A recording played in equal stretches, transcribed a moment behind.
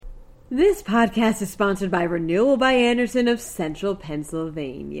This podcast is sponsored by Renewal by Andersen of Central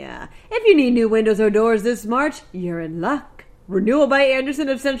Pennsylvania. If you need new windows or doors this March, you're in luck. Renewal by Andersen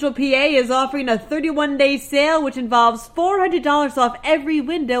of Central PA is offering a 31-day sale which involves $400 off every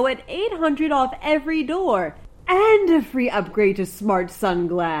window and $800 off every door. And a free upgrade to Smart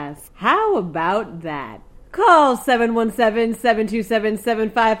Sunglass. How about that? Call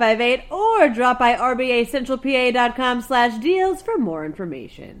 717-727-7558 or drop by rbacentralpa.com/deals for more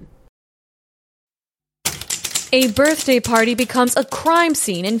information. A birthday party becomes a crime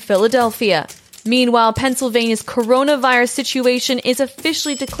scene in Philadelphia. Meanwhile, Pennsylvania's coronavirus situation is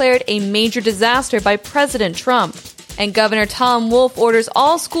officially declared a major disaster by President Trump. And Governor Tom Wolf orders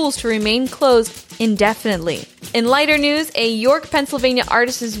all schools to remain closed indefinitely. In lighter news, a York, Pennsylvania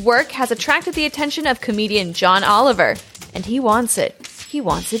artist's work has attracted the attention of comedian John Oliver. And he wants it. He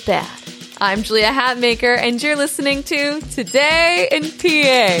wants it bad. I'm Julia Hatmaker, and you're listening to Today in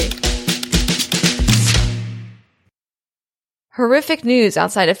PA. Horrific news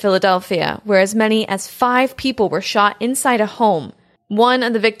outside of Philadelphia, where as many as 5 people were shot inside a home. One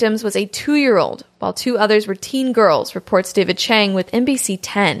of the victims was a 2-year-old, while 2 others were teen girls, reports David Chang with NBC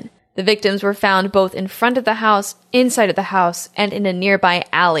 10. The victims were found both in front of the house, inside of the house, and in a nearby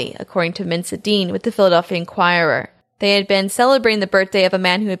alley, according to Minsa Dean with the Philadelphia Inquirer. They had been celebrating the birthday of a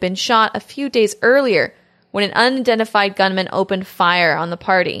man who had been shot a few days earlier when an unidentified gunman opened fire on the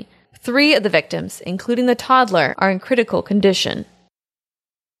party. 3 of the victims, including the toddler, are in critical condition.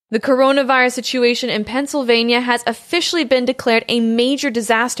 The coronavirus situation in Pennsylvania has officially been declared a major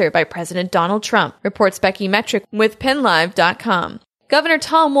disaster by President Donald Trump, reports Becky Metrick with PennLive.com. Governor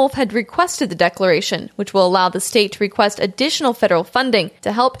Tom Wolf had requested the declaration, which will allow the state to request additional federal funding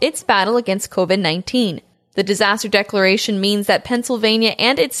to help its battle against COVID-19. The disaster declaration means that Pennsylvania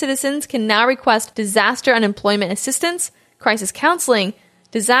and its citizens can now request disaster unemployment assistance, crisis counseling,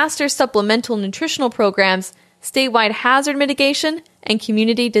 disaster supplemental nutritional programs, statewide hazard mitigation, and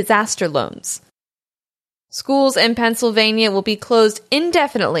community disaster loans. Schools in Pennsylvania will be closed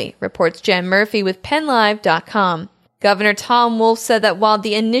indefinitely, reports Jen Murphy with PennLive.com. Governor Tom Wolf said that while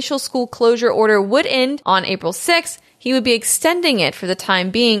the initial school closure order would end on April 6th, he would be extending it for the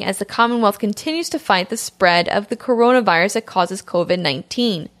time being as the Commonwealth continues to fight the spread of the coronavirus that causes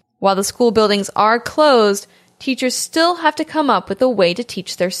COVID-19. While the school buildings are closed, teachers still have to come up with a way to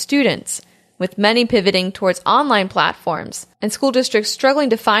teach their students, with many pivoting towards online platforms, and school districts struggling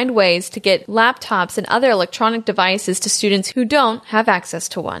to find ways to get laptops and other electronic devices to students who don't have access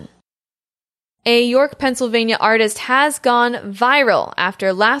to one. A York, Pennsylvania artist has gone viral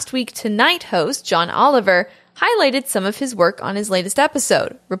after last week Tonight host John Oliver highlighted some of his work on his latest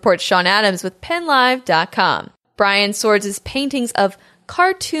episode, reports Sean Adams with PennLive.com. Brian Swords' paintings of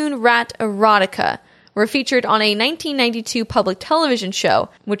cartoon rat erotica were featured on a 1992 public television show,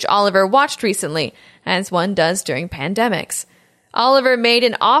 which Oliver watched recently, as one does during pandemics. Oliver made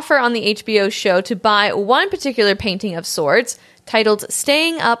an offer on the HBO show to buy one particular painting of Swords, titled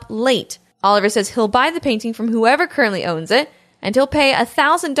Staying Up Late. Oliver says he'll buy the painting from whoever currently owns it, and he'll pay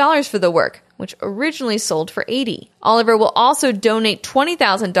 $1,000 for the work, which originally sold for $80. Oliver will also donate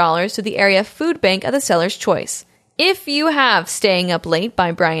 $20,000 to the area food bank of the seller's choice. If you have Staying Up Late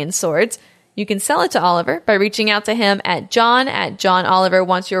by Brian Swords, you can sell it to Oliver by reaching out to him at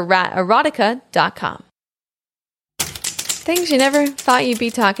john@johnoliverwantsyourraterotica.com. Things you never thought you'd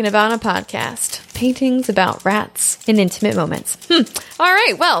be talking about on a podcast. Paintings about rats in intimate moments. All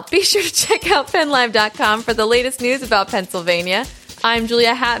right, well, be sure to check out PennLive.com for the latest news about Pennsylvania. I'm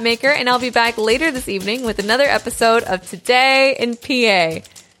Julia Hatmaker, and I'll be back later this evening with another episode of Today in PA.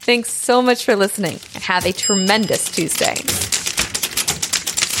 Thanks so much for listening, and have a tremendous Tuesday.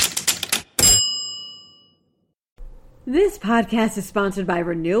 This podcast is sponsored by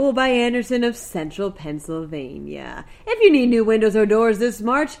Renewal by Andersen of Central Pennsylvania. If you need new windows or doors this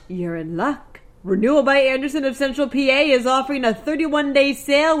March, you're in luck. Renewal by Andersen of Central PA is offering a 31-day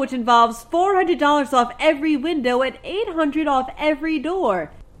sale which involves $400 off every window and $800 off every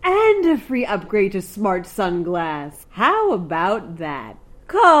door. And a free upgrade to Smart Sunglass. How about that?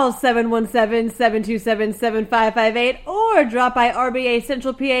 Call 717-727-7558 or drop by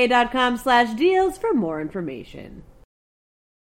rbacentralpa.com/deals for more information.